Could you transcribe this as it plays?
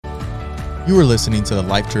You are listening to the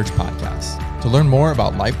Life Church podcast. To learn more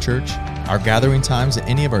about Life Church, our gathering times at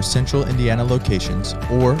any of our central Indiana locations,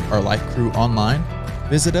 or our Life Crew online,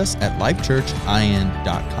 visit us at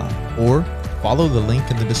lifechurchin.com or follow the link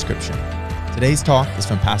in the description. Today's talk is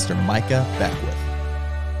from Pastor Micah Beckwith.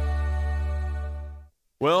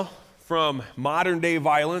 Well, from modern day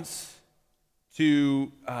violence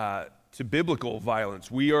to biblical violence,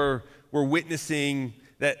 we're witnessing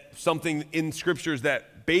that something in scriptures that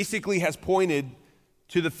basically has pointed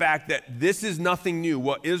to the fact that this is nothing new.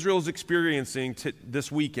 What Israel's experiencing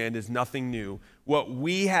this weekend is nothing new. What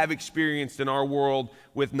we have experienced in our world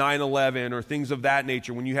with 9/11 or things of that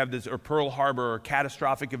nature, when you have this, or Pearl Harbor, or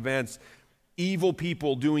catastrophic events, evil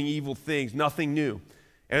people doing evil things, nothing new.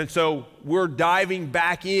 And so we're diving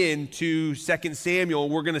back into 2 Samuel.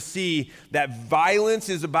 We're going to see that violence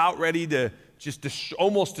is about ready to just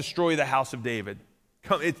almost destroy the house of David.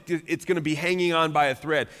 It's going to be hanging on by a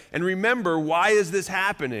thread. And remember, why is this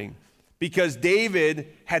happening? Because David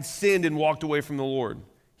had sinned and walked away from the Lord.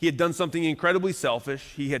 He had done something incredibly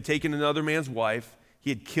selfish. He had taken another man's wife. He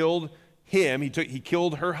had killed him. He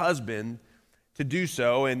killed her husband to do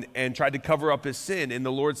so and tried to cover up his sin. And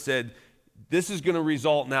the Lord said, this is going to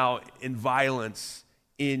result now in violence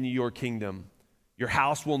in your kingdom. Your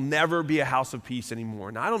house will never be a house of peace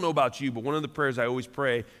anymore. Now, I don't know about you, but one of the prayers I always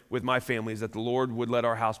pray with my family is that the Lord would let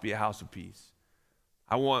our house be a house of peace.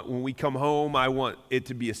 When we come home, I want it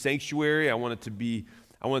to be a sanctuary. I want it to be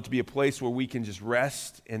a place where we can just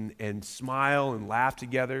rest and smile and laugh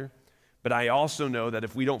together. But I also know that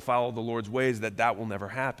if we don't follow the Lord's ways, that will never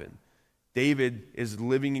happen. David is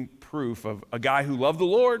living proof of a guy who loved the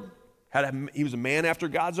Lord. He was a man after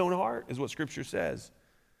God's own heart, is what Scripture says.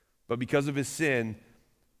 But because of his sin,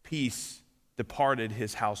 peace departed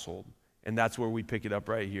his household. And that's where we pick it up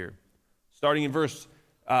right here. Starting in verse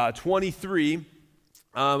 23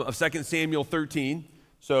 of 2 Samuel 13.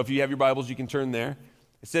 So if you have your Bibles, you can turn there.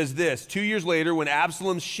 It says this: 2 years later, when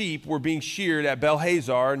Absalom's sheep were being sheared at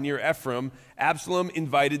Belhazar near Ephraim, Absalom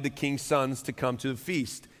invited the king's sons to come to the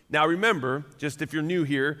feast. Now remember, just if you're new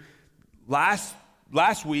here, last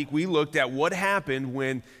week we looked at what happened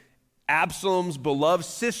when Absalom's beloved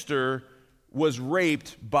sister was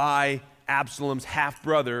raped by Absalom's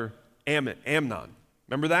half-brother, Amnon.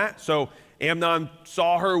 Remember that? So Amnon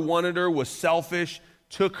saw her, wanted her, was selfish,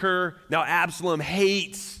 took her. Now Absalom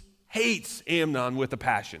hates Amnon with a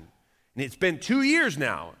passion. And it's been 2 years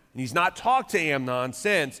now, and he's not talked to Amnon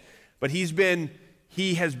since, but he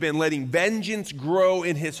has been letting vengeance grow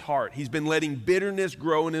in his heart. He's been letting bitterness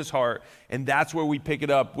grow in his heart, and that's where we pick it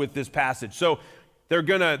up with this passage. So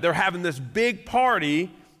they're having this big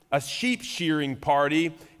party, a sheep shearing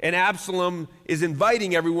party, and Absalom is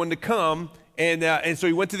inviting everyone to come. And so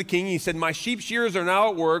he went to the king and he said, "My sheep shearers are now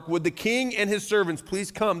at work. Would the king and his servants please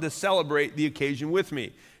come to celebrate the occasion with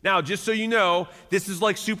me?" Now, just so you know, this is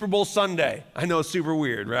like Super Bowl Sunday. I know it's super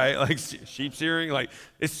weird, right? Like sheep shearing, like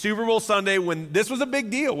it's Super Bowl Sunday, when this was a big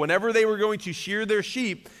deal. Whenever they were going to shear their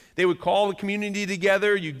sheep, they would call the community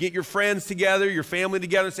together. You'd get your friends together, your family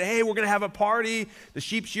together, and say, "Hey, we're going to have a party. The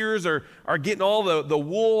sheep shearers are getting all the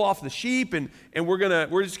wool off the sheep, and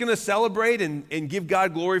we're just going to celebrate and give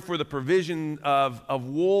God glory for the provision of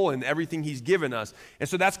wool and everything He's given us." And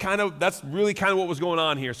so that's really kind of what was going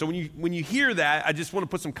on here. So when you hear that, I just want to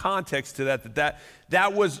put some context to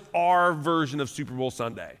that was our version of Super Bowl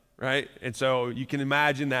Sunday, right? And so you can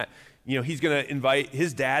imagine that. He's going to invite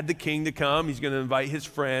his dad, the king, to come. He's going to invite his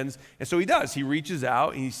friends. And so he does. He reaches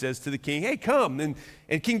out and he says to the king, "Hey, come."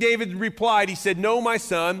 And King David replied, he said, "No, my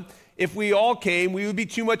son, if we all came, we would be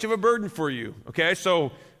too much of a burden for you." Okay,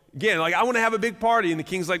 so again, I want to have a big party. And the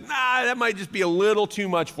king's like, "Nah, that might just be a little too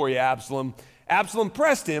much for you, Absalom." Absalom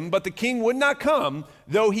pressed him, but the king would not come,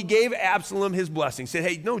 though he gave Absalom his blessing. He said,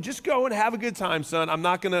 "Hey, no, just go and have a good time, son. I'm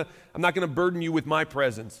not gonna burden you with my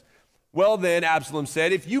presence." "Well then," Absalom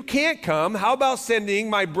said, "if you can't come, how about sending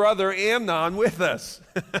my brother Amnon with us?"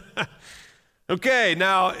 Okay,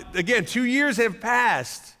 now, again, 2 years have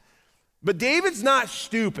passed, but David's not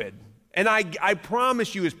stupid. And I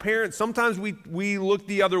promise you, as parents, sometimes we look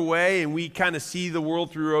the other way and we kind of see the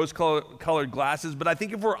world through rose-colored glasses, but I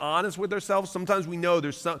think if we're honest with ourselves, sometimes we know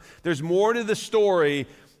there's more to the story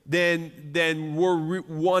than we're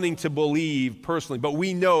wanting to believe personally, but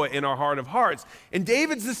we know it in our heart of hearts. And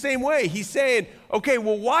David's the same way. He's saying, "Okay,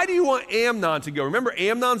 well, why do you want Amnon to go?" Remember,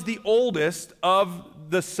 Amnon's the oldest of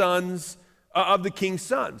the sons of the king's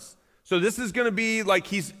sons. So this is going to be like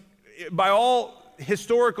he's, by all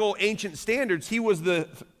historical ancient standards, he was the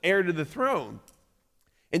heir to the throne.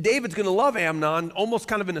 And David's going to love Amnon almost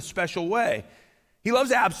kind of in a special way. He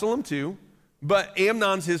loves Absalom too, but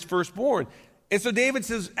Amnon's his firstborn. And so David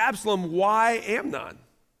says, Absalom, why Amnon?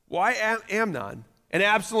 Why Amnon? And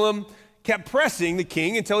Absalom kept pressing the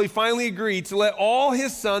king until he finally agreed to let all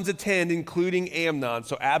his sons attend, including Amnon.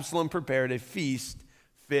 So Absalom prepared a feast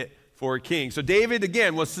fit for a king. So David,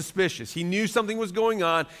 again, was suspicious. He knew something was going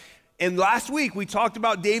on. And last week, we talked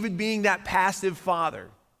about David being that passive father.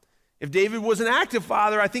 If David was an active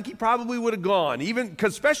father, I think he probably would have gone,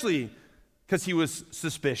 especially because he was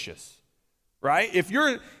suspicious, right? If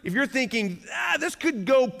you're thinking, this could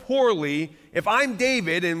go poorly, if I'm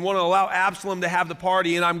David and want to allow Absalom to have the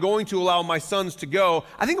party and I'm going to allow my sons to go,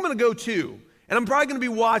 I think I'm going to go too. And I'm probably going to be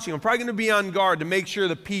watching. I'm probably going to be on guard to make sure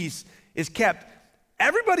the peace is kept.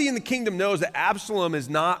 Everybody in the kingdom knows that Absalom is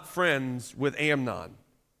not friends with Amnon.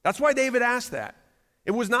 That's why David asked that.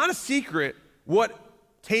 It was not a secret what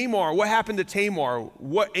happened to Tamar,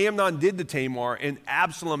 what Amnon did to Tamar, and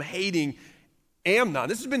Absalom hating Amnon.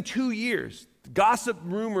 This has been 2 years. The gossip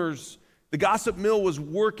rumors, the gossip mill was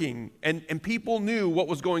working, and people knew what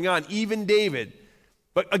was going on, even David.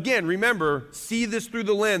 But again, remember, see this through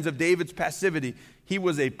the lens of David's passivity. He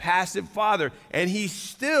was a passive father, and he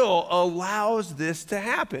still allows this to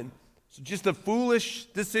happen. So just a foolish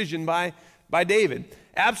decision by David.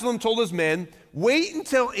 Absalom told his men, wait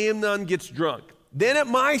until Amnon gets drunk. Then at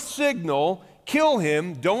my signal, kill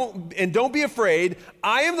him, don't be afraid.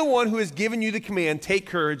 I am the one who has given you the command, take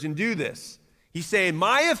courage and do this. He's saying,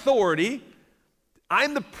 my authority,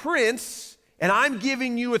 I'm the prince, and I'm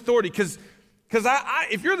giving you authority. Because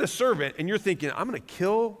if you're the servant and you're thinking, I'm going to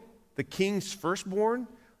kill the king's firstborn,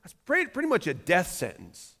 that's pretty much a death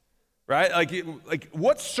sentence, right? Like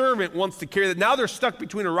what servant wants to carry that? Now they're stuck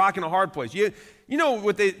between a rock and a hard place. You know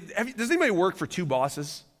what does anybody work for two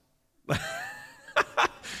bosses?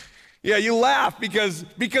 Yeah, you laugh because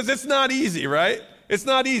it's not easy, right? It's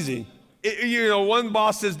not easy. One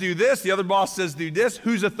boss says do this, the other boss says do this.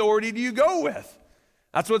 Whose authority do you go with?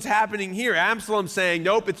 That's what's happening here. Absalom's saying,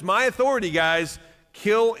 nope, it's my authority, guys.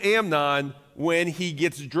 Kill Amnon when he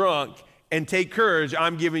gets drunk and take courage.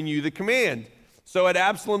 I'm giving you the command. So at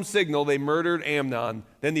Absalom's signal, they murdered Amnon.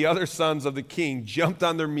 Then the other sons of the king jumped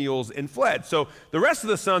on their mules and fled. So the rest of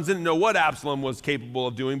the sons didn't know what Absalom was capable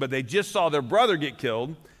of doing, but they just saw their brother get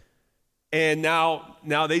killed. And now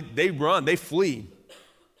they run, they flee.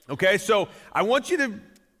 Okay, so I want you to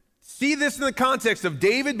see this in the context of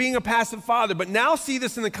David being a passive father, but now see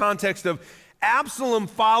this in the context of Absalom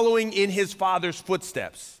following in his father's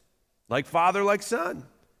footsteps. Like father, like son.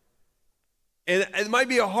 And it might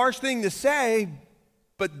be a harsh thing to say,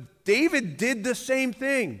 but David did the same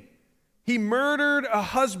thing. He murdered a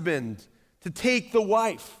husband to take the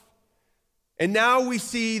wife. And now we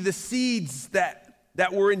see the seeds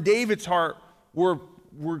that were in David's heart were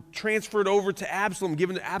transferred over to Absalom,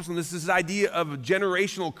 given to Absalom. This is this idea of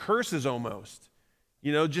generational curses almost.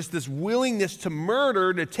 Just this willingness to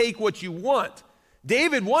murder, to take what you want.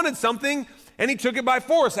 David wanted something, and he took it by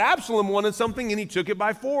force. Absalom wanted something, and he took it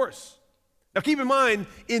by force. Now keep in mind,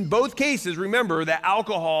 in both cases, remember that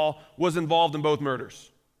alcohol was involved in both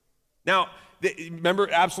murders. Now,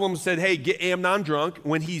 remember Absalom said, hey, get Amnon drunk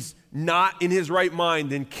when he's not in his right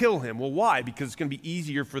mind and kill him. Well, why? Because it's going to be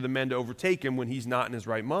easier for the men to overtake him when he's not in his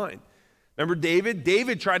right mind. Remember David?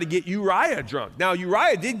 David tried to get Uriah drunk. Now,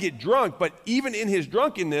 Uriah did get drunk, but even in his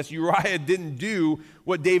drunkenness, Uriah didn't do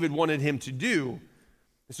what David wanted him to do.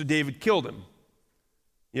 And so David killed him.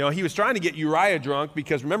 He was trying to get Uriah drunk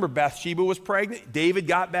because remember Bathsheba was pregnant. David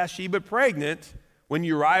got Bathsheba pregnant when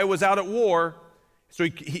Uriah was out at war. So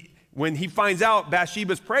when he finds out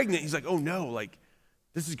Bathsheba's pregnant, he's like, oh no,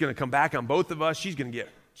 this is going to come back on both of us.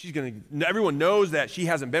 Everyone knows that she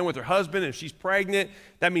hasn't been with her husband. If she's pregnant,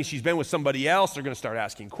 that means she's been with somebody else. They're going to start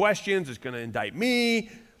asking questions. It's going to indict me.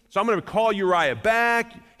 So I'm going to call Uriah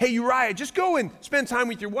back. Hey, Uriah, just go and spend time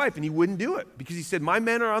with your wife. And he wouldn't do it because he said, my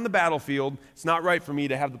men are on the battlefield. It's not right for me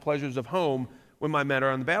to have the pleasures of home when my men are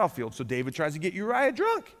on the battlefield. So David tries to get Uriah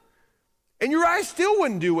drunk. And Uriah still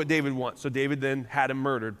wouldn't do what David wants. So David then had him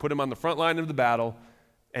murdered, put him on the front line of the battle,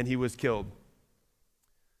 and he was killed.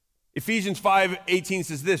 Ephesians 5:18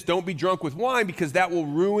 says this, don't be drunk with wine because that will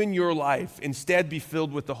ruin your life. Instead, be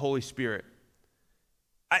filled with the Holy Spirit.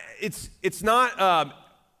 It's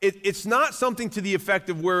not something to the effect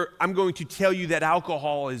of where I'm going to tell you that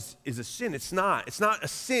alcohol is a sin. It's not. It's not a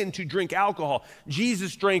sin to drink alcohol.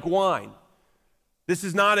 Jesus drank wine. This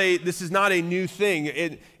is not a new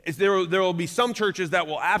thing. There will be some churches that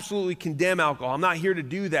will absolutely condemn alcohol. I'm not here to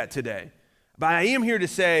do that today. But I am here to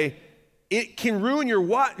say it can ruin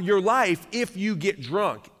your life if you get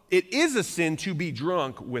drunk. It is a sin to be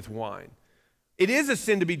drunk with wine. It is a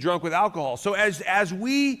sin to be drunk with alcohol. So as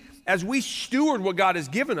we steward what God has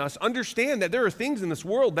given us, understand that there are things in this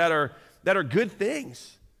world that are that are good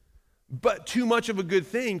things. But too much of a good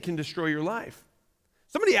thing can destroy your life.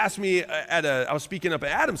 Somebody asked me I was speaking up at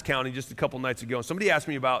Adams County just a couple nights ago, and somebody asked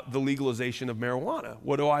me about the legalization of marijuana.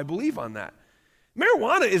 What do I believe on that?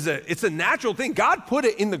 Marijuana it's a natural thing. God put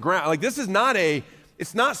it in the ground. Like, this is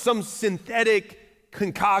it's not some synthetic,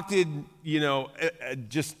 concocted,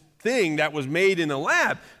 just thing that was made in a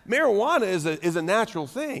lab. Marijuana is a natural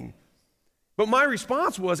thing. But my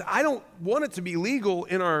response was, I don't want it to be legal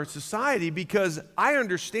in our society because I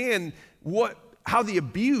understand how the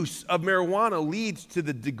abuse of marijuana leads to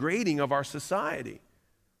the degrading of our society.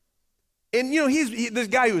 And this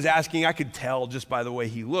guy who was asking, I could tell just by the way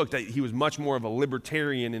he looked that he was much more of a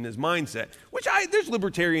libertarian in his mindset, which there's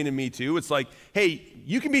libertarian in me too. It's like, hey,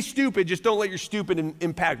 you can be stupid, just don't let your stupid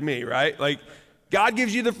impact me, right? Like, God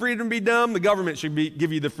gives you the freedom to be dumb, the government should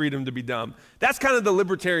give you the freedom to be dumb. That's kind of the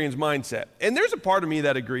libertarian's mindset. And there's a part of me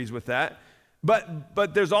that agrees with that,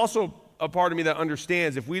 but there's also a part of me that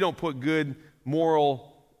understands if we don't put good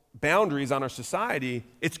moral boundaries on our society,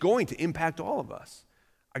 it's going to impact all of us.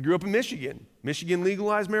 I grew up in Michigan. Michigan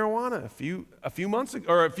legalized marijuana a few months ago,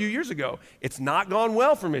 or a few years ago. It's not gone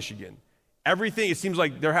well for Michigan. It seems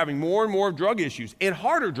like they're having more and more drug issues and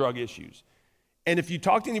harder drug issues. And if you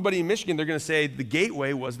talk to anybody in Michigan, they're going to say the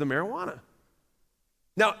gateway was the marijuana.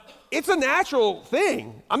 Now, it's a natural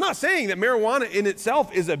thing. I'm not saying that marijuana in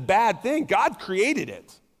itself is a bad thing. God created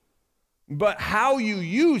it. But how you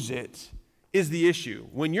use it is the issue.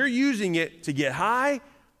 When you're using it to get high,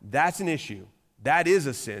 that's an issue. That is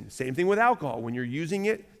a sin. Same thing with alcohol. When you're using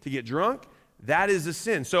it to get drunk, that is a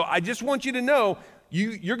sin. So I just want you to know,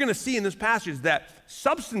 you're going to see in this passage that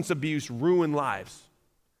substance abuse ruins lives.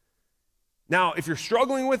 Now, if you're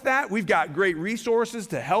struggling with that, we've got great resources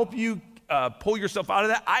to help you pull yourself out of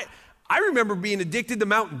that. I remember being addicted to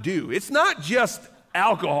Mountain Dew. It's not just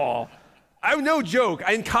alcohol. No joke.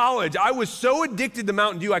 In college, I was so addicted to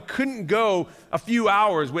Mountain Dew, I couldn't go a few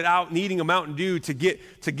hours without needing a Mountain Dew to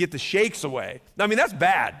get the shakes away. I mean, that's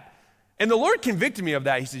bad. And the Lord convicted me of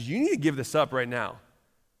that. He says, you need to give this up right now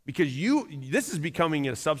because this is becoming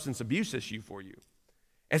a substance abuse issue for you.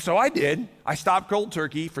 And so I did. I stopped cold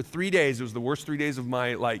turkey for 3 days. It was the worst 3 days of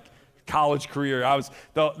my college career. I was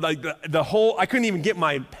I couldn't even get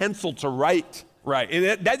my pencil to write right.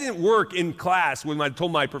 And that didn't work in class when I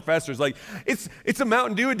told my professors, it's a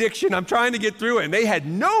Mountain Dew addiction. I'm trying to get through it. And they had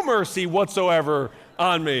no mercy whatsoever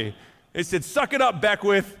on me. They said, suck it up,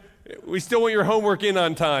 Beckwith. We still want your homework in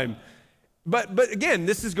on time. But again,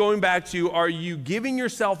 this is going back to, are you giving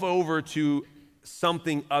yourself over to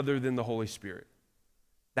something other than the Holy Spirit?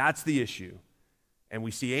 That's the issue. And we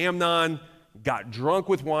see Amnon got drunk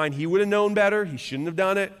with wine. He would have known better. He shouldn't have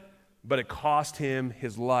done it, but it cost him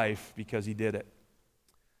his life because he did it.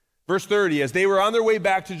 Verse 30, as they were on their way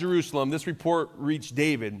back to Jerusalem, this report reached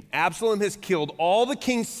David. Absalom has killed all the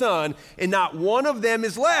king's sons, and not one of them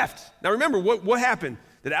is left. Now remember, what happened?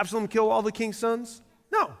 Did Absalom kill all the king's sons?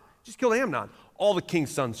 No, just killed Amnon. All the king's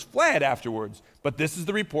sons fled afterwards. But this is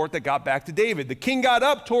the report that got back to David. The king got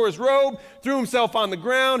up, tore his robe, threw himself on the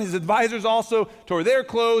ground. His advisors also tore their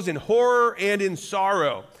clothes in horror and in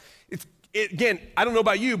sorrow. Again, I don't know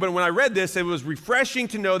about you, but when I read this, it was refreshing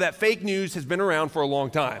to know that fake news has been around for a long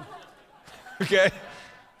time. Okay?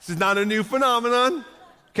 This is not a new phenomenon.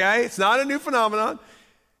 Okay? It's not a new phenomenon.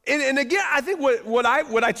 And again, I think what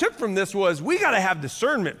I took from this was we got to have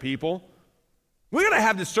discernment, people. We got to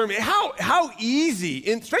have discernment. How easy,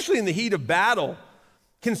 especially in the heat of battle,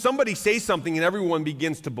 can somebody say something and everyone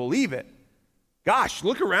begins to believe it? Gosh,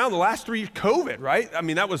 look around the last 3 years, COVID, right? I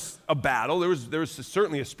mean, that was a battle. There was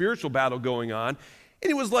certainly a spiritual battle going on.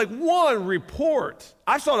 And it was like one report.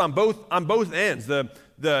 I saw it on both ends,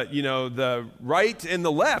 the right and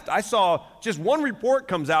the left. I saw just one report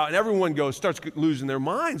comes out and everyone starts losing their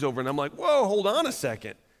minds over it. And I'm like, whoa, hold on a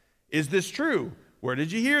second. Is this true? Where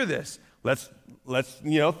did you hear this? Let's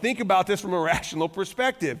think about this from a rational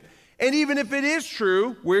perspective. And even if it is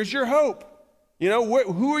true, where's your hope?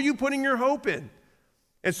 Who are you putting your hope in?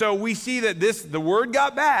 And so we see that the word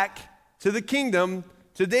got back to the kingdom,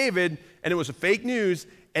 to David, and it was a fake news,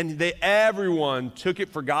 and everyone took it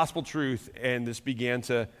for gospel truth, and this began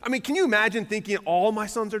to, can you imagine thinking all my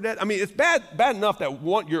sons are dead? It's bad enough that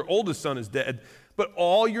your oldest son is dead, but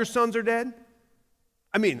all your sons are dead?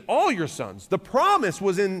 All your sons. The promise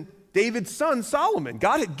was in David's son, Solomon.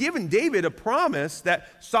 God had given David a promise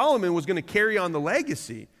that Solomon was going to carry on the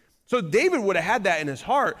legacy. So David would have had that in his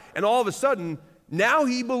heart, and all of a sudden, now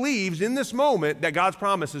he believes in this moment that God's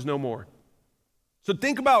promise is no more. So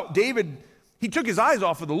think about David. He took his eyes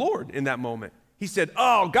off of the Lord in that moment. He said,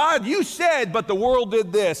 oh, God, you said, but the world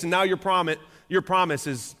did this, and now your promise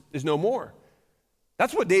is no more.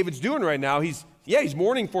 That's what David's doing right now. He's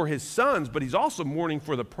mourning for his sons, but he's also mourning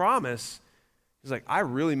for the promise. He's like, I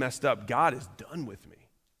really messed up. God is done with me.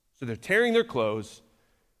 So they're tearing their clothes.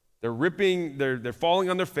 They're ripping, they're falling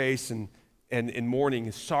on their face, and in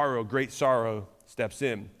mourning, sorrow, great sorrow steps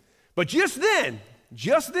in. But just then,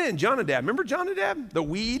 Jonadab, remember Jonadab? The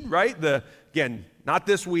weed, right? Again, not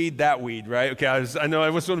this weed, that weed, right? Okay, I know I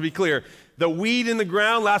just want to be clear. The weed in the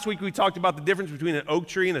ground, last week we talked about the difference between an oak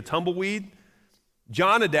tree and a tumbleweed.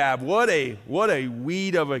 Jonadab, what a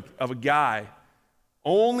weed of a guy,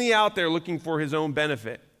 only out there looking for his own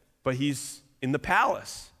benefit, but he's in the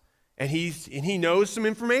palace, and he knows some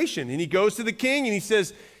information, and he goes to the king, and he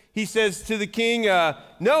says to the king,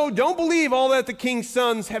 no, don't believe all that the king's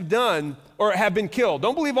sons have done or have been killed.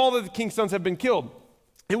 Don't believe all that the king's sons have been killed.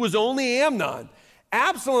 It was only Amnon.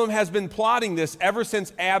 Absalom has been plotting this ever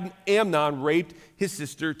since Amnon raped his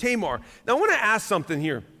sister Tamar. Now I want to ask something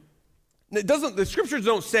here. The scriptures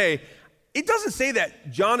don't say, it doesn't say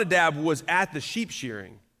that Jonadab was at the sheep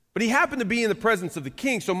shearing, but he happened to be in the presence of the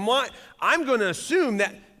king. So I'm going to assume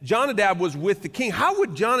that Jonadab was with the king. How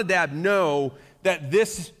would Jonadab know that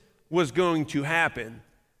this was going to happen?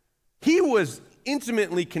 He was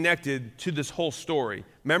intimately connected to this whole story.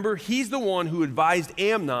 Remember, he's the one who advised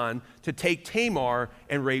Amnon to take Tamar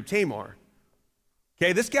and rape Tamar.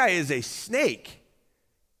 Okay, this guy is a snake,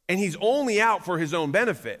 and he's only out for his own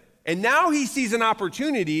benefit. And now he sees an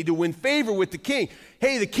opportunity to win favor with the king.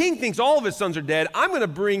 Hey, the king thinks all of his sons are dead. I'm going to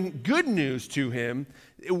bring good news to him.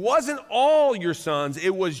 It wasn't all your sons.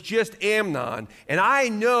 It was just Amnon. And I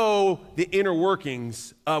know the inner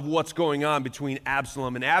workings of what's going on between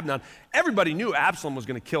Absalom and Amnon. Everybody knew Absalom was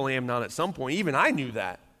going to kill Amnon at some point. Even I knew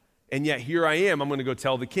that. And yet here I am. I'm going to go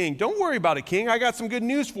tell the king, don't worry about it, king. I got some good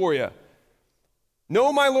news for you.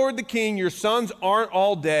 No, my lord the king, your sons aren't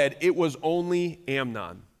all dead. It was only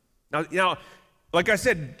Amnon. Now, like I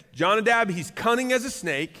said, Jonadab, he's cunning as a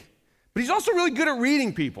snake, but he's also really good at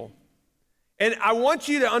reading people. And I want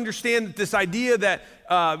you to understand that this idea that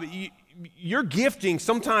your gifting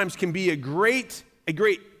sometimes can be a great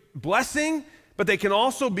blessing, but they can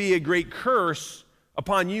also be a great curse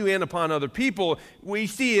upon you and upon other people. We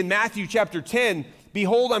see in Matthew chapter 10,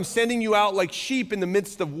 behold, I'm sending you out like sheep in the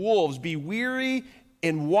midst of wolves. Be weary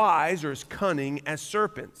and wise, or as cunning as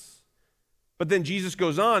serpents. But then Jesus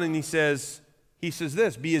goes on and he says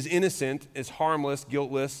this, be as innocent, as harmless,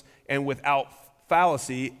 guiltless, and without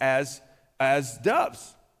fallacy as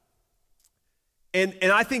doves. And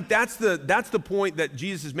I think that's the point that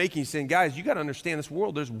Jesus is making. He's saying, guys, you got to understand this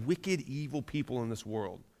world. There's wicked, evil people in this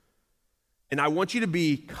world. And I want you to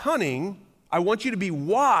be cunning. I want you to be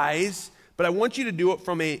wise, but I want you to do it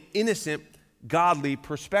from an innocent, godly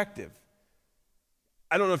perspective.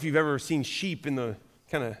 I don't know if you've ever seen sheep in the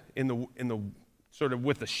sort of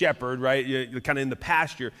with the shepherd, right? You're kind of in the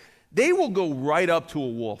pasture. They will go right up to a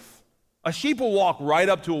wolf. A sheep will walk right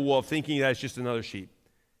up to a wolf thinking that it's just another sheep.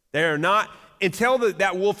 They are not, until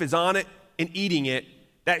that wolf is on it and eating it,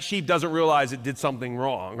 that sheep doesn't realize it did something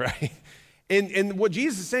wrong, right? And what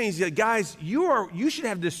Jesus is saying is that, guys, you should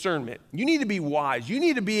have discernment. You need to be wise. You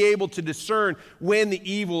need to be able to discern when the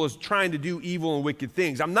evil is trying to do evil and wicked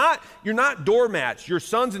things. You're not doormats. You're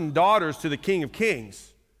sons and daughters to the King of Kings.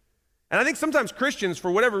 And I think sometimes Christians,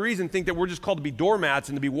 for whatever reason, think that we're just called to be doormats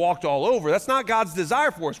and to be walked all over. That's not God's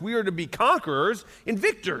desire for us. We are to be conquerors and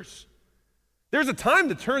victors. There's a time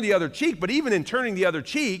to turn the other cheek, but even in turning the other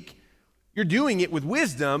cheek, you're doing it with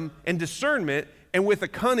wisdom and discernment and with a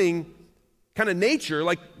cunning kind of nature,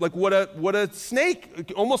 like what a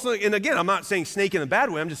snake, almost like, and again, I'm not saying snake in a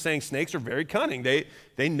bad way, I'm just saying snakes are very cunning.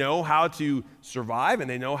 They know how to survive and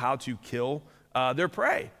they know how to kill their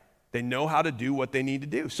prey. They know how to do what they need to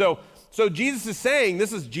do. So Jesus is saying,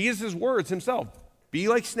 this is Jesus' words himself, be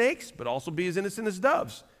like snakes, but also be as innocent as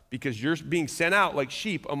doves, because you're being sent out like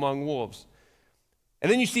sheep among wolves.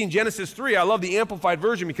 And then you see in Genesis 3, I love the Amplified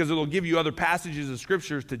Version because it'll give you other passages of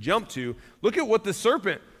scriptures to jump to. Look at what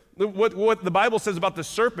what the Bible says about the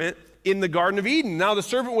serpent in the Garden of Eden. Now the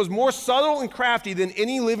serpent was more subtle and crafty than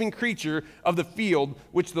any living creature of the field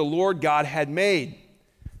which the Lord God had made.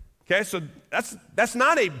 Okay, so that's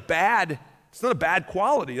not a bad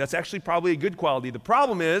quality. That's actually probably a good quality. The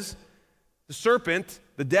problem is the serpent,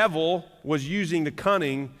 the devil, was using the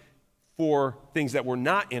cunning for things that were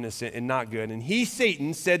not innocent and not good. And he,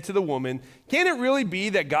 Satan, said to the woman, can it really be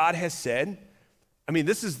that God has said? I mean,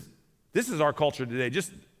 this is our culture today.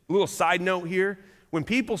 Just a little side note here. When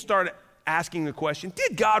people start asking the question,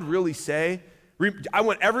 did God really say? I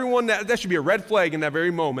want everyone, that should be a red flag in that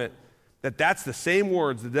very moment, that's the same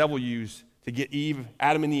words the devil used to get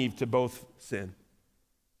Adam and Eve to both sin.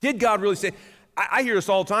 Did God really say? I hear this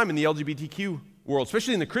all the time in the LGBTQ world,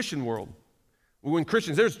 especially in the Christian world. When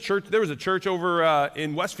Christians, there was a church over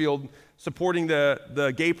in Westfield supporting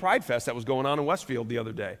the Gay Pride Fest that was going on in Westfield the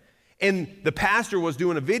other day. And the pastor was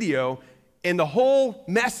doing a video, and the whole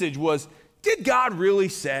message was, did God really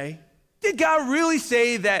say? Did God really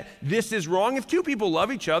say that this is wrong? If two people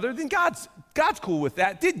love each other, then God's cool with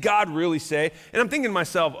that. Did God really say? And I'm thinking to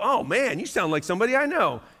myself, oh man, you sound like somebody I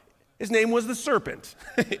know. His name was the serpent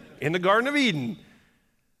in the Garden of Eden.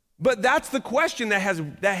 But that's the question that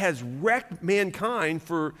has wrecked mankind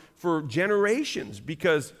for generations,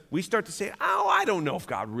 because we start to say, oh, I don't know if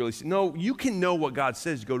God really said. No, you can know what God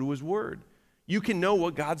says. Go to his word. You can know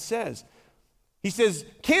what God says. He says,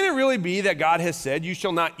 can it really be that God has said, you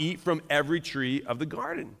shall not eat from every tree of the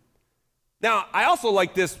garden? Now, I also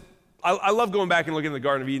like this. I love going back and looking at the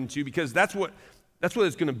Garden of Eden too, because that's what it's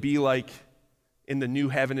going to be like in the new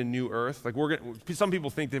heaven and new earth. Like some people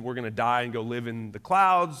think that we're going to die and go live in the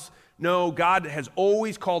clouds. No, God has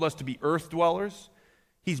always called us to be earth dwellers.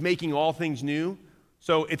 He's making all things new.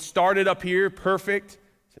 So it started up here, perfect.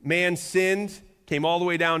 Man sinned, came all the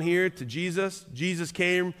way down here to Jesus. Jesus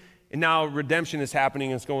came, and now redemption is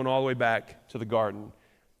happening, and it's going all the way back to the garden.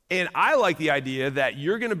 And I like the idea that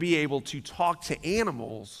you're going to be able to talk to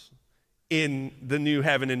animals in the new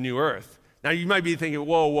heaven and new earth. Now, you might be thinking,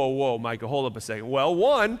 whoa, Micah, hold up a second. Well,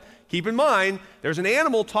 one, keep in mind, there's an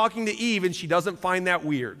animal talking to Eve, and she doesn't find that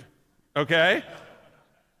weird, okay?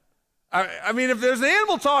 I mean, if there's an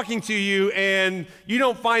animal talking to you and you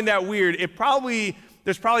don't find that weird,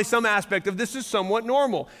 there's probably some aspect of this is somewhat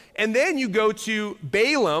normal. And then you go to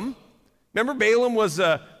Balaam. Remember, Balaam was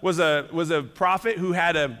a prophet who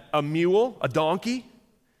had a mule, a donkey,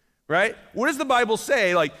 right? What does the Bible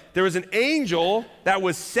say? Like, there was an angel that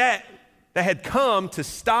was set that had come to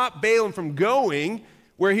stop Balaam from going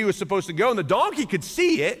where he was supposed to go. And the donkey could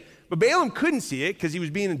see it, but Balaam couldn't see it because he was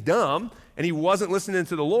being dumb and he wasn't listening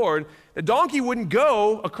to the Lord. The donkey wouldn't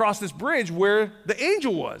go across this bridge where the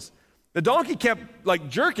angel was. The donkey kept like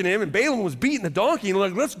jerking him, and Balaam was beating the donkey and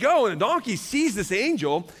like, let's go. And the donkey sees this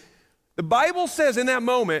angel. The Bible says in that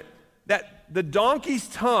moment that the donkey's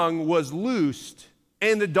tongue was loosed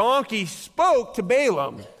and the donkey spoke to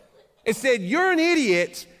Balaam. It said, you're an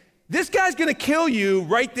idiot. This guy's going to kill you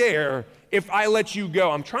right there if I let you go.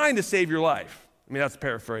 I'm trying to save your life. I mean, that's a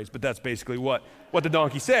paraphrase, but that's basically what the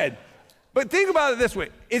donkey said. But think about it this way.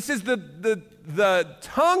 It says the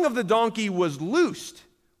tongue of the donkey was loosed.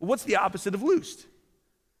 Well, what's the opposite of loosed?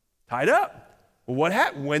 Tied up. Well, what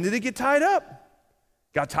happened? When did it get tied up?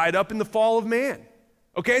 Got tied up in the fall of man.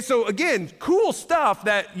 Okay, so again, cool stuff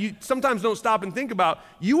that you sometimes don't stop and think about.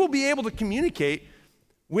 You will be able to communicate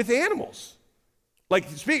with animals. Like,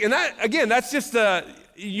 and that, again, that's just,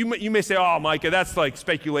 you may say, oh, Micah, that's like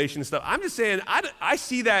speculation and stuff. I'm just saying, I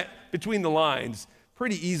see that between the lines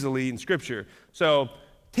pretty easily in Scripture. So,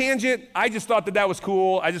 tangent, I just thought that was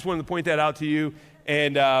cool. I just wanted to point that out to you.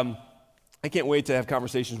 And I can't wait to have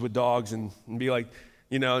conversations with dogs and be like,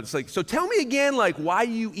 you know, it's like, so tell me again, like, why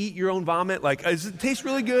you eat your own vomit? Like, does it taste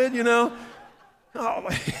really good, you know? Oh,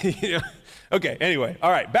 you know. Okay, anyway,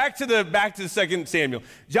 all right, back to the 2 Samuel.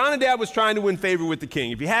 Jonadab was trying to win favor with the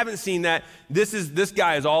king. If you haven't seen that, this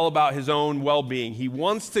guy is all about his own well-being. He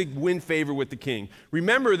wants to win favor with the king.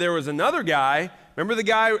 Remember, there was another guy, remember the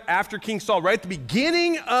guy after King Saul, right at the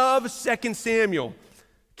beginning of 2 Samuel.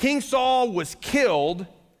 King Saul was killed,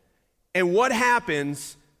 and what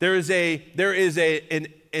happens? There is an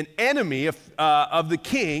enemy of the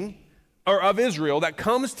king, or of Israel, that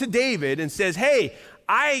comes to David and says, hey,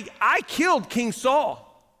 I killed King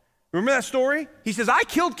Saul. Remember that story? He says, I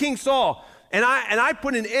killed King Saul, and I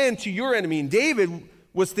put an end to your enemy. And David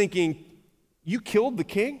was thinking, you killed the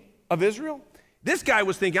king of Israel? This guy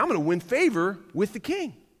was thinking, I'm going to win favor with the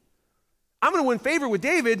king. I'm going to win favor with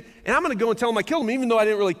David, and I'm going to go and tell him I killed him, even though I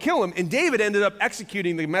didn't really kill him. And David ended up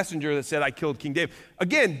executing the messenger that said, I killed King David.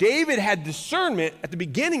 Again, David had discernment at the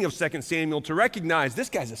beginning of 2 Samuel to recognize this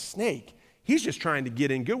guy's a snake. He's just trying to get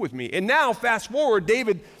in good with me. And now, fast forward,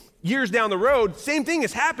 David, years down the road, same thing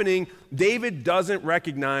is happening. David doesn't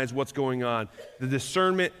recognize what's going on. The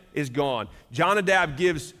discernment is gone. Jonadab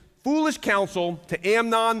gives foolish counsel to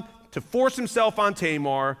Amnon to force himself on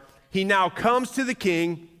Tamar. He now comes to the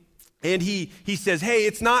king, and he says, hey,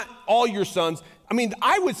 it's not all your sons. I mean,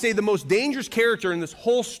 I would say the most dangerous character in this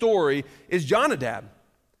whole story is Jonadab.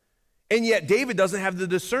 And yet, David doesn't have the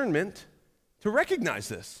discernment to recognize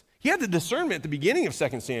this. He had the discernment at the beginning of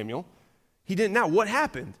 2 Samuel. He didn't now. What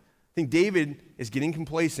happened? I think David is getting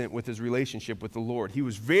complacent with his relationship with the Lord. He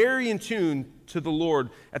was very in tune to the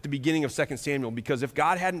Lord at the beginning of 2 Samuel, because if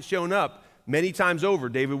God hadn't shown up many times over,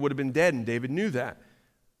 David would have been dead, and David knew that.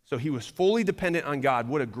 So he was fully dependent on God.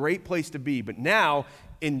 What a great place to be. But now,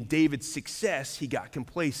 in David's success, he got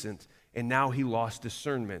complacent, and now he lost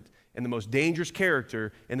discernment. And the most dangerous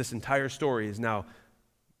character in this entire story is now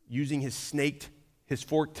using his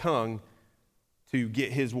forked tongue to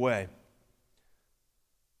get his way.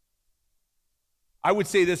 I would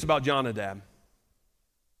say this about Jonadab.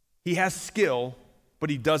 He has skill, but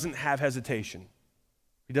he doesn't have hesitation.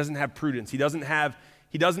 He doesn't have prudence. He doesn't have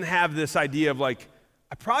this idea of like,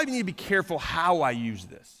 I probably need to be careful how I use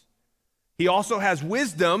this. He also has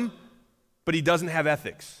wisdom, but he doesn't have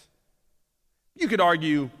ethics. You could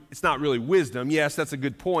argue it's not really wisdom. Yes, that's a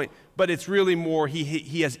good point, but it's really more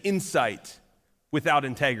he has insight without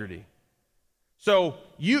integrity. So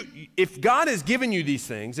if God has given you these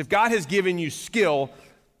things, if God has given you skill,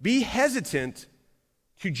 be hesitant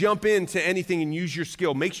to jump into anything and use your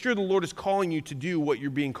skill. Make sure the Lord is calling you to do what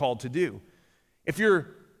you're being called to do. If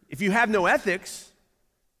you have no ethics,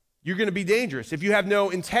 you're going to be dangerous. If you have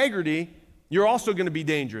no integrity, you're also going to be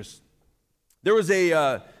dangerous. There was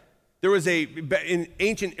in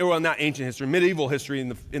medieval history in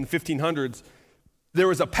the 1500s, there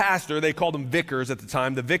was a pastor, they called him vicars at the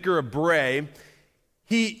time, the vicar of Bray.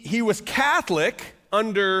 He was Catholic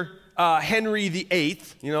under Henry VIII.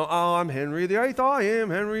 You know, oh, I'm Henry VIII, I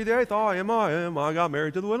am, Henry VIII, I am. I got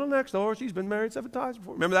married to the widow next door. She's been married 7 times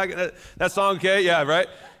before. Remember that song, okay? Yeah, right?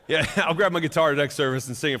 Yeah, I'll grab my guitar next service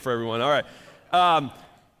and sing it for everyone. All right.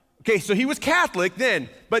 Okay, so he was Catholic then.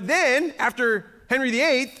 But then, after Henry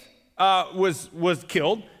VIII was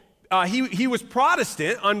killed, he was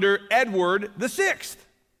Protestant under Edward VI.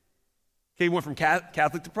 Okay, he went from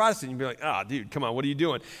Catholic to Protestant. You'd be like, oh, dude, come on, what are you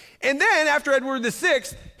doing? And then after Edward VI,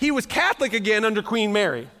 he was Catholic again under Queen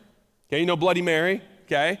Mary. Okay, you know Bloody Mary,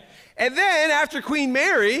 okay? And then after Queen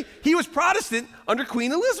Mary, he was Protestant under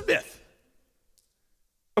Queen Elizabeth.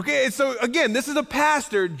 Okay, so again, this is a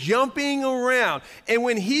pastor jumping around. And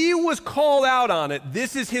when he was called out on it,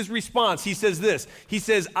 this is his response. He says this. He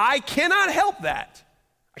says, I cannot help that.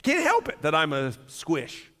 I can't help it that I'm a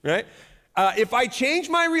squish, right? If I change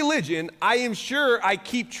my religion, I am sure I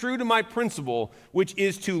keep true to my principle, which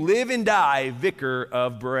is to live and die vicar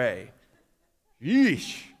of Bray.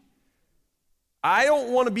 Yeesh. I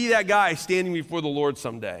don't want to be that guy standing before the Lord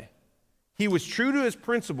someday. He was true to his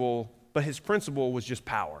principle, but his principle was just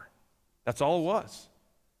power. That's all it was.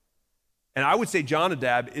 And I would say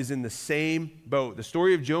Jonadab is in the same boat. The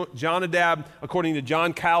story of Jonadab, according to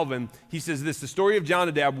John Calvin, he says this, the story of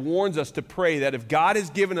Jonadab warns us to pray that if God has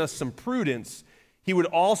given us some prudence, he would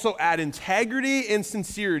also add integrity and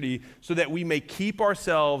sincerity so that we may keep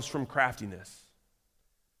ourselves from craftiness.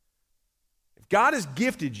 If God has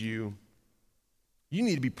gifted you, you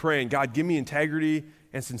need to be praying, God, give me integrity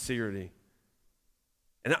and sincerity.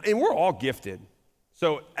 And we're all gifted.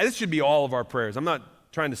 So this should be all of our prayers. I'm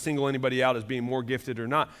not trying to single anybody out as being more gifted or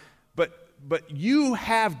not. But you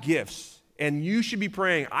have gifts, and you should be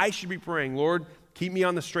praying. I should be praying, Lord, keep me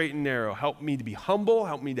on the straight and narrow. Help me to be humble.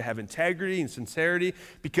 Help me to have integrity and sincerity.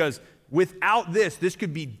 Because without this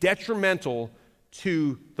could be detrimental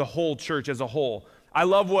to the whole church as a whole. I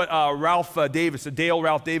love what Dale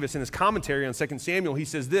Ralph Davis, in his commentary on 2 Samuel, he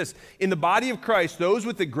says this, in the body of Christ, those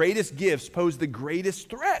with the greatest gifts pose the greatest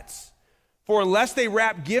threats. For unless they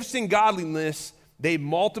wrap gifts in godliness, they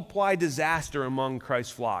multiply disaster among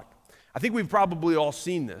Christ's flock. I think we've probably all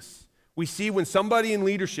seen this. We see when somebody in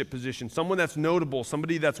leadership position, someone that's notable,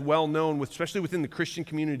 somebody that's well known, especially within the Christian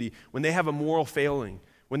community, when they have a moral failing,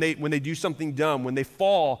 when they do something dumb, when they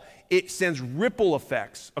fall, it sends ripple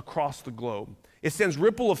effects across the globe. It sends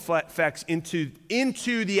ripple effects into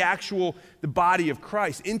the body of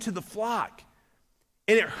Christ, into the flock.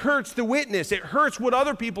 And it hurts the witness. It hurts what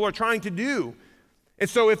other people are trying to do. And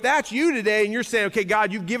so if that's you today and you're saying, okay,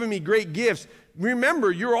 God, you've given me great gifts, remember,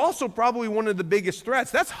 you're also probably one of the biggest threats.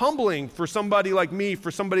 That's humbling for somebody like me, for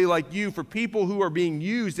somebody like you, for people who are being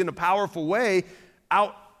used in a powerful way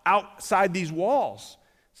outside these walls.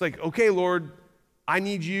 It's like, okay, Lord, I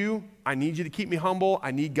need you to keep me humble. I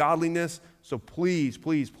need godliness. So please,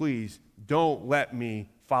 please, please don't let me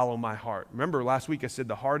follow my heart. Remember last week I said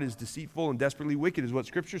the heart is deceitful and desperately wicked is what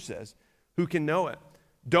Scripture says. Who can know it?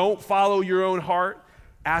 Don't follow your own heart.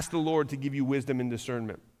 Ask the Lord to give you wisdom and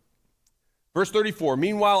discernment. Verse 34,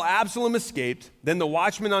 meanwhile Absalom escaped. Then the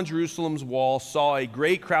watchman on Jerusalem's wall saw a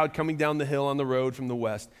great crowd coming down the hill on the road from the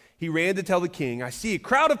west. He ran to tell the king, I see a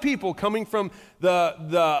crowd of people coming from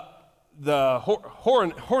I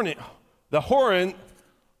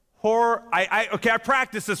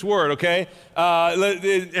practiced this word, okay?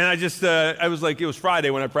 And I was like, it was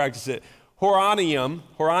Friday when I practiced it.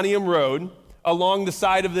 Horonaim Road, along the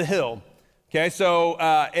side of the hill. Okay, so,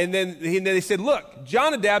 and then they said, look,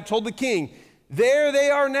 Jonadab told the king, there they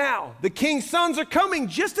are now. The king's sons are coming,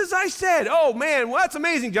 just as I said. Oh, man, well, that's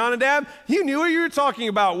amazing, Jonadab. You knew what you were talking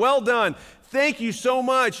about. Well done. Thank you so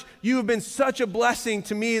much. You have been such a blessing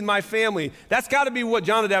to me and my family. That's got to be what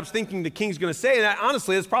Jonadab's thinking the king's going to say. And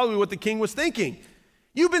honestly, that's probably what the king was thinking.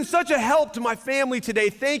 You've been such a help to my family today.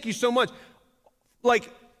 Thank you so much.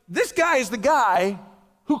 Like, this guy is the guy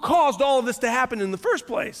who caused all of this to happen in the first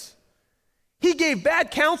place. He gave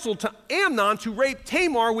bad counsel to Amnon to rape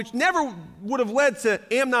Tamar, which never would have led to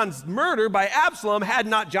Amnon's murder by Absalom had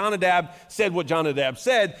not Jonadab said what Jonadab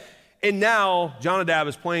said. And now Jonadab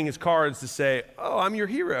is playing his cards to say, oh, I'm your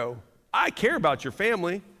hero. I care about your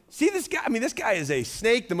family. See this guy? I mean, this guy is a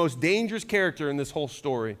snake, the most dangerous character in this whole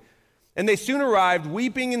story. And they soon arrived,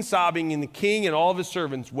 weeping and sobbing, and the king and all of his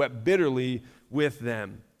servants wept bitterly with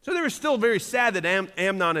them. So they were still very sad that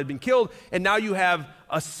Amnon had been killed, and now you have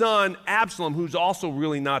a son, Absalom, who's also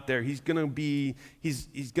really not there. He's going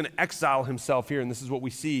to exile himself here, and this is what we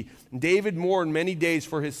see. David mourned many days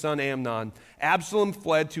for his son Amnon. Absalom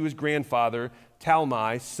fled to his grandfather,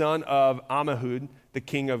 Talmai, son of Ammihud, the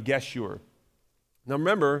king of Geshur. Now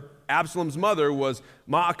remember, Absalom's mother was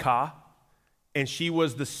Micah, and she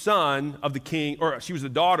was the son of the king, or she was the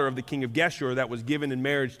daughter of the king of Geshur that was given in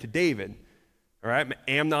marriage to David. All right,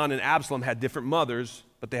 Amnon and Absalom had different mothers,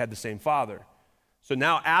 but they had the same father. So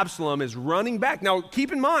now Absalom is running back. Now,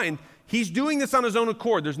 keep in mind, he's doing this on his own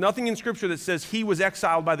accord. There's nothing in Scripture that says he was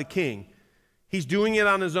exiled by the king. He's doing it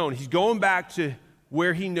on his own. He's going back to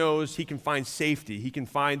where he knows he can find safety. He can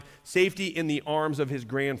find safety in the arms of his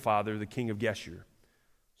grandfather, the king of Geshur.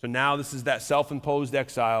 So now this is that self-imposed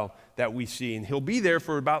exile that we see, and he'll be there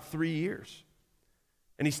for about 3 years.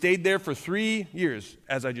 And he stayed there for 3 years,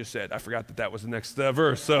 as I just said. I forgot that was the next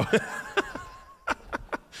verse, so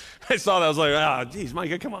I saw that. I was like, geez,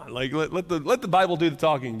 Micah, come on. Like, let the Bible do the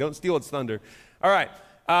talking. Don't steal its thunder. All right.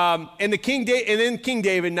 And then King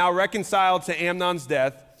David, now reconciled to Amnon's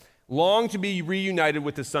death, longed to be reunited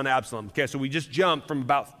with his son Absalom. Okay, so we just jumped from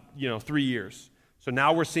about 3 years. So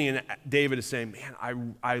now we're seeing David is saying,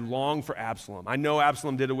 man, I long for Absalom. I know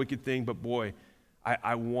Absalom did a wicked thing, but boy,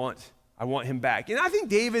 I want him back. And I think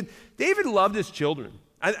David loved his children.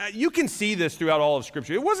 You can see this throughout all of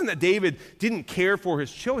Scripture. It wasn't that David didn't care for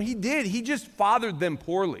his children. He did. He just fathered them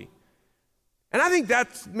poorly. And I think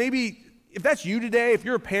that's maybe, if that's you today, if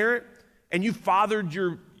you're a parent and you fathered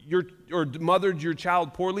or mothered your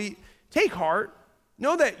child poorly, take heart.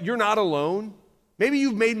 Know that you're not alone. Maybe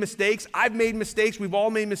you've made mistakes. I've made mistakes. We've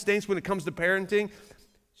all made mistakes when it comes to parenting.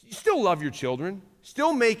 You still love your children.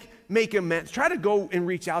 Still make amends. Try to go and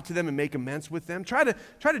reach out to them and make amends with them. Try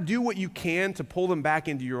to do what you can to pull them back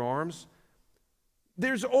into your arms.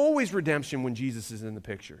 There's always redemption when Jesus is in the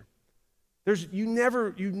picture. You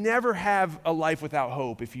never have a life without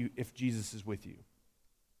hope if Jesus is with you.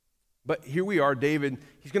 But here we are, David,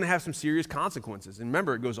 he's going to have some serious consequences. And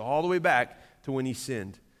remember, it goes all the way back to when he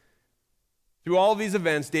sinned. Through all of these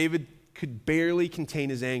events, David could barely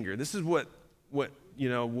contain his anger. This is what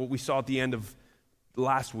we saw at the end of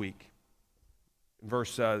last week,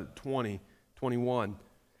 verse 21.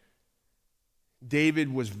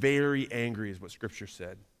 David was very angry, is what Scripture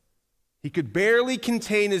said. He could barely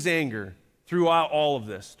contain his anger throughout all of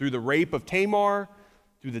this, through the rape of Tamar,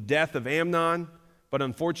 through the death of Amnon, but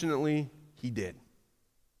unfortunately, he did.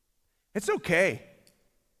 It's okay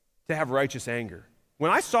to have righteous anger. When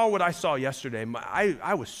I saw what I saw yesterday,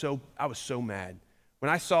 I was so mad. When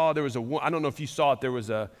I saw I don't know if you saw it, there was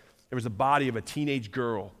a body of a teenage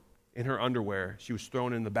girl in her underwear. She was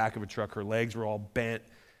thrown in the back of a truck. Her legs were all bent. I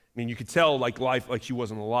mean, you could tell like she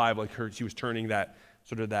wasn't alive. She was turning that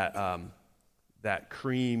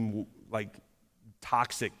cream like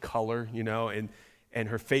toxic color, and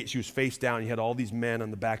her face. She was face down. You had all these men on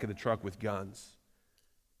the back of the truck with guns,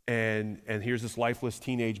 and here's this lifeless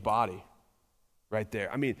teenage body right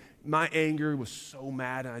there. I mean, my anger was so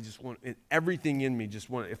mad, and everything in me just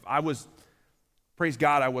wanted. If I was Praise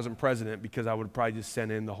God I wasn't president, because I would have probably just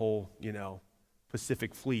sent in the whole,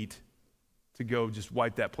 Pacific Fleet to go just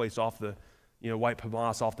wipe that place off wipe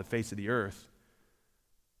Hamas off the face of the earth.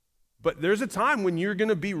 But there's a time when you're going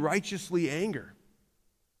to be righteously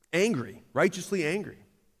righteously angry.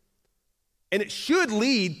 And it should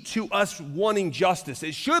lead to us wanting justice.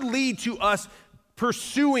 It should lead to us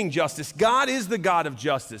pursuing justice. God is the God of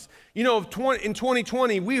justice. In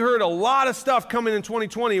 2020, we heard a lot of stuff coming in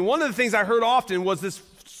 2020. And one of the things I heard often was this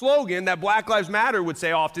slogan that Black Lives Matter would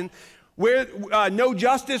say often, where no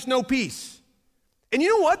justice, no peace. And you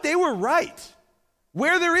know what? They were right.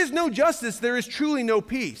 Where there is no justice, there is truly no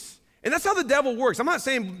peace. And that's how the devil works. I'm not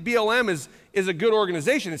saying BLM is a good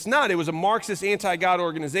organization. It's not. It was a Marxist, anti-God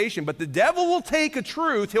organization. But the devil will take a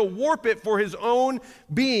truth, he'll warp it for his own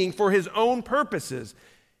being, for his own purposes.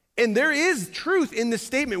 And there is truth in this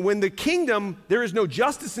statement. When the kingdom, there is no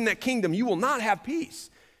justice in that kingdom, you will not have peace.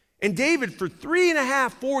 And David, for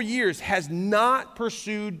 3.5, 4 years, has not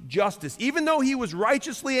pursued justice. Even though he was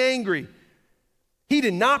righteously angry, he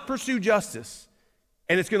did not pursue justice.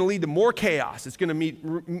 And it's going to lead to more chaos. It's going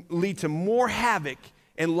to lead to more havoc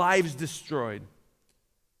and lives destroyed.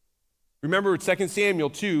 Remember 2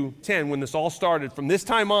 Samuel 2:10, when this all started. From this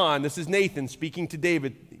time on, this is Nathan speaking to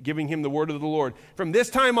David, giving him the word of the Lord. From this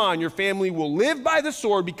time on, your family will live by the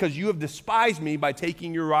sword because you have despised me by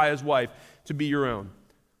taking Uriah's wife to be your own.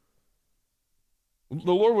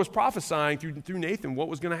 The Lord was prophesying through Nathan what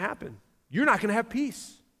was going to happen. You're not going to have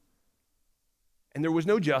peace. And there was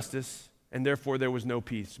no justice, and therefore there was no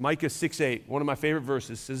peace. Micah 6:8, one of my favorite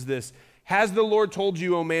verses, says this: Has the Lord told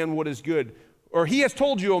you, O man, what is good? Or he has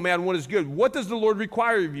told you, O man, what is good. What does the Lord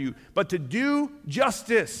require of you? But to do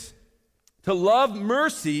justice, to love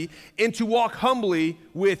mercy, and to walk humbly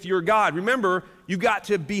with your God. Remember, you got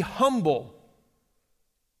to be humble.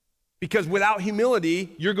 Because without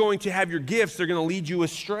humility, you're going to have your gifts, they're going to lead you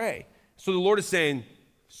astray. So the Lord is saying,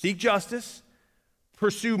 seek justice,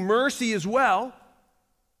 pursue mercy as well.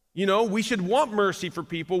 You know, we should want mercy for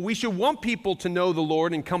people. We should want people to know the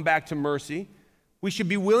Lord and come back to mercy. We should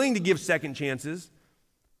be willing to give second chances.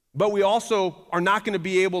 But we also are not going to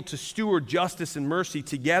be able to steward justice and mercy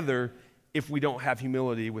together if we don't have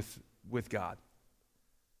humility with God.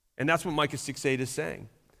 And that's what Micah 6:8 is saying.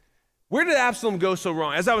 Where did Absalom go so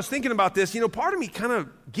wrong? As I was thinking about this, part of me kind of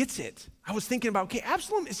gets it. I was thinking about, okay,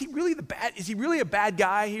 Absalom, is he really a bad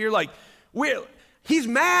guy here? Like, he's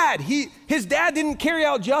mad. His dad didn't carry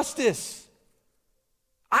out justice.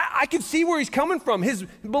 I can see where he's coming from. His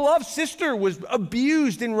beloved sister was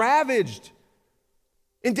abused and ravaged.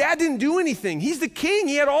 And dad didn't do anything. He's the king.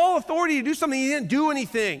 He had all authority to do something. He didn't do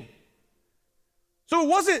anything. So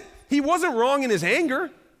he wasn't wrong in his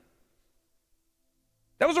anger.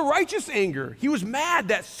 That was a righteous anger. He was mad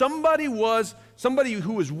that somebody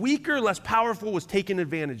who was weaker, less powerful, was taken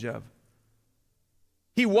advantage of.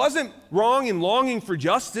 He wasn't wrong in longing for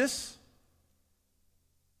justice.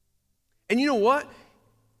 And you know what?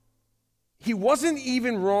 He wasn't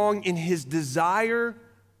even wrong in his desire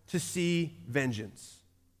to see vengeance.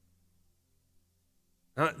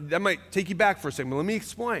 Now, that might take you back for a second, but let me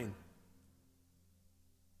explain.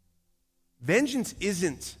 Vengeance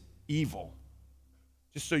isn't evil,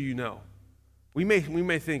 just so you know. We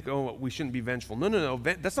may think, oh, we shouldn't be vengeful. No.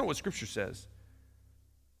 That's not what Scripture says.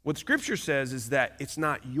 What Scripture says is that it's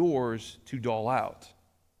not yours to dole out.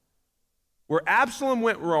 Where Absalom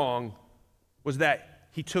went wrong was that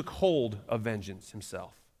he took hold of vengeance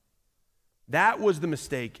himself. That was the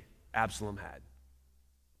mistake Absalom had.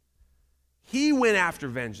 He went after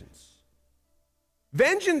vengeance.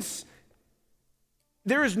 Vengeance,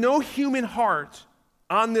 there is no human heart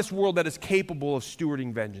on this world that is capable of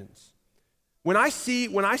stewarding vengeance. When I see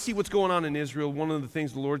what's going on in Israel, one of the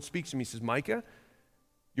things the Lord speaks to me, he says, Micah,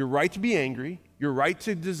 you're right to be angry, you're right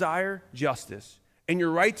to desire justice, and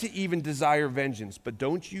you're right to even desire vengeance, but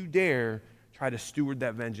don't you dare try to steward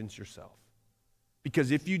that vengeance yourself.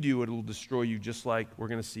 Because if you do, it'll destroy you just like we're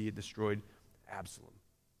going to see it destroyed Absalom.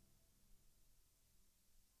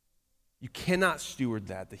 You cannot steward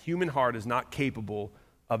that. The human heart is not capable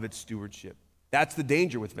of its stewardship. That's the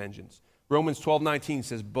danger with vengeance. Romans 12:19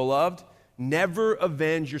 says, Beloved, never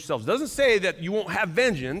avenge yourselves. It doesn't say that you won't have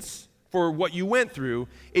vengeance for what you went through.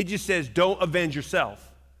 It just says, don't avenge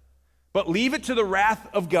yourself. But leave it to the wrath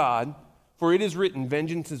of God, for it is written,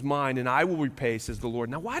 vengeance is mine, and I will repay, says the Lord.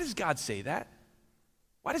 Now, why does God say that?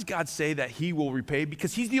 Why does God say that he will repay?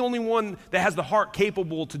 Because he's the only one that has the heart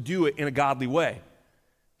capable to do it in a godly way.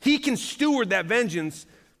 He can steward that vengeance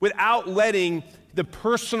without letting the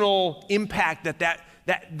personal impact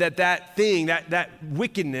that thing, that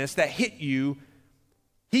wickedness that hit you,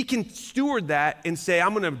 he can steward that and say,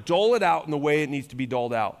 I'm going to dole it out in the way it needs to be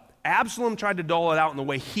doled out. Absalom tried to dole it out in the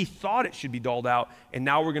way he thought it should be doled out, and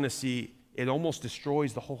now we're going to see it almost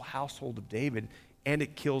destroys the whole household of David, and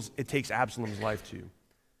it takes Absalom's life too.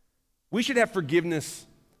 We should have forgiveness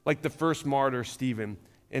like the first martyr, Stephen.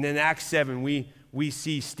 And in Acts 7, we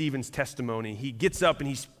see Stephen's testimony. He gets up and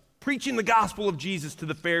he's preaching the gospel of Jesus to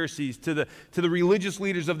the Pharisees, to the religious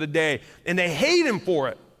leaders of the day, and they hate him for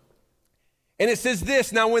it. And it says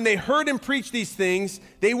this, now when they heard him preach these things,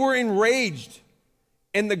 they were enraged,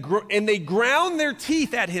 and they ground their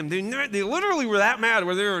teeth at him. They literally were that mad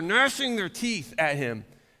where they were gnashing their teeth at him.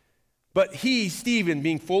 But he, Stephen,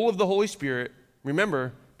 being full of the Holy Spirit,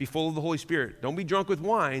 remember, Be full of the Holy Spirit. Don't be drunk with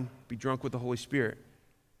wine, be drunk with the Holy Spirit.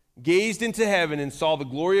 Gazed into heaven and saw the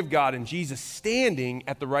glory of God and Jesus standing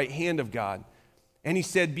at the right hand of God. And he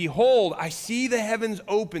said, behold, I see the heavens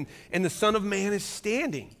open and the Son of Man is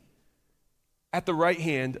standing at the right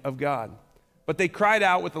hand of God. But they cried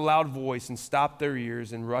out with a loud voice and stopped their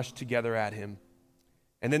ears and rushed together at him.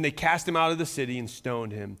 And then they cast him out of the city and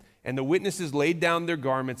stoned him. And the witnesses laid down their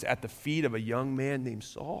garments at the feet of a young man named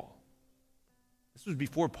Saul. This was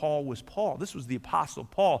before Paul was Paul. This was the Apostle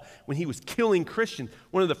Paul when he was killing Christians.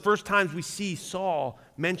 One of the first times we see Saul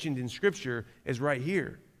mentioned in Scripture is right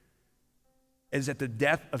here. Is at the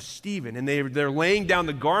death of Stephen. And they're laying down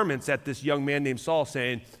the garments at this young man named Saul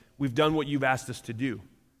saying, we've done what you've asked us to do.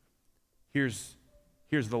 Here's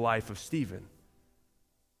the life of Stephen.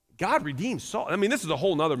 God redeemed Saul. I mean, this is a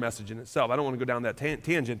whole other message in itself. I don't want to go down that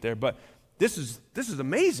tangent there, but this is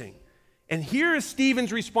amazing. And here is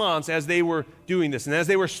Stephen's response as they were doing this. And as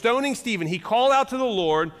they were stoning Stephen, he called out to the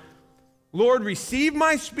Lord, Lord, receive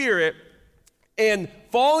my spirit. And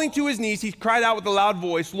falling to his knees, he cried out with a loud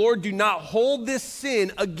voice, Lord, do not hold this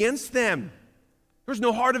sin against them. There's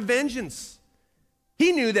no heart of vengeance.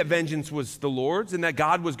 He knew that vengeance was the Lord's and that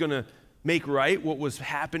God was going to make right what was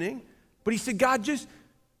happening. But he said, God, just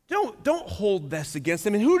don't hold this against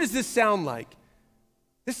them. And who does this sound like?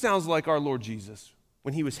 This sounds like our Lord Jesus.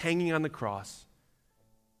 When he was hanging on the cross,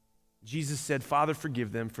 Jesus said, Father,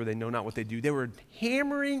 forgive them, for they know not what they do. They were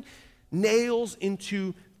hammering nails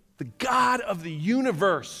into the God of the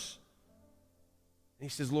universe. And he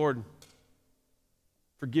says, Lord,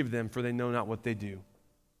 forgive them, for they know not what they do.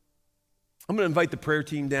 I'm going to invite the prayer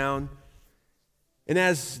team down. And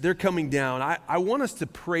as they're coming down, I want us to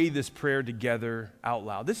pray this prayer together out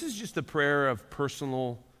loud. This is just a prayer of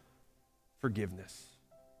personal forgiveness.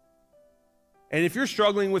 And if you're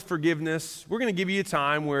struggling with forgiveness, we're going to give you a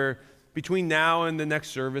time where between now and the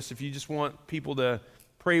next service, if you just want people to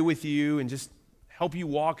pray with you and just help you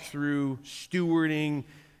walk through stewarding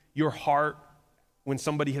your heart when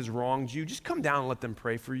somebody has wronged you, just come down and let them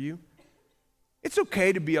pray for you. It's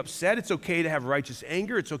okay to be upset. It's okay to have righteous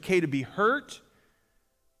anger. It's okay to be hurt.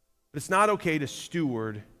 But it's not okay to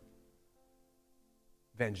steward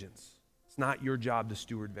vengeance. It's not your job to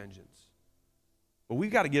steward vengeance. But we've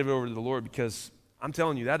got to give it over to the Lord because I'm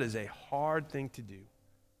telling you, that is a hard thing to do.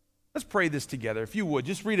 Let's pray this together. If you would,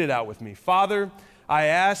 just read it out with me. Father, I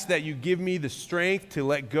ask that you give me the strength to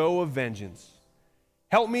let go of vengeance.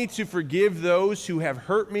 Help me to forgive those who have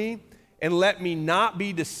hurt me, and let me not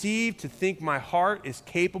be deceived to think my heart is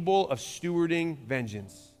capable of stewarding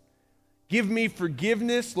vengeance. Give me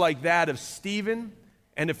forgiveness like that of Stephen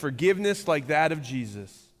and a forgiveness like that of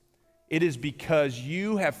Jesus. It is because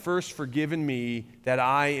you have first forgiven me that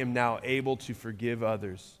I am now able to forgive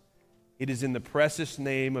others. It is in the precious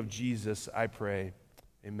name of Jesus I pray.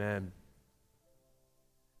 Amen.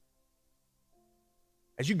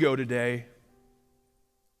 As you go today,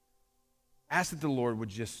 ask that the Lord would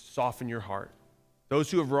just soften your heart.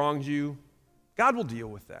 Those who have wronged you, God will deal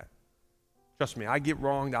with that. Trust me, I get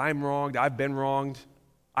wronged, I'm wronged, I've been wronged.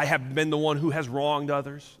 I have been the one who has wronged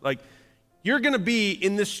others. You're going to be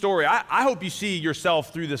in this story. I hope you see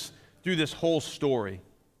yourself through this whole story.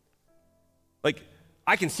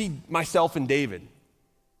 I can see myself in David.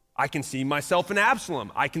 I can see myself in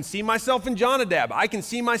Absalom. I can see myself in Jonadab. I can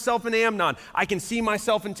see myself in Amnon. I can see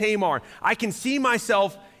myself in Tamar. I can see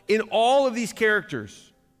myself in all of these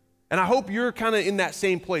characters. And I hope you're kind of in that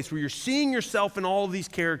same place where you're seeing yourself in all of these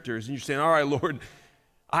characters and you're saying, all right, Lord,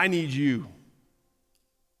 I need you.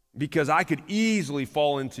 Because I could easily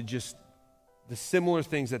fall into just the similar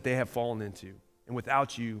things that they have fallen into. And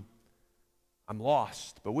without you, I'm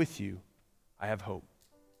lost. But with you, I have hope.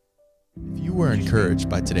 If you were encouraged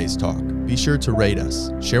by today's talk, be sure to rate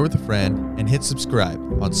us, share with a friend, and hit subscribe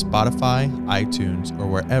on Spotify, iTunes, or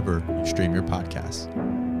wherever you stream your podcasts.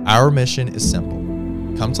 Our mission is simple.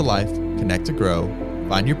 Come to life, connect to grow,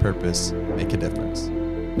 find your purpose, make a difference.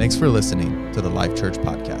 Thanks for listening to the Life Church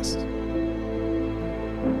Podcast.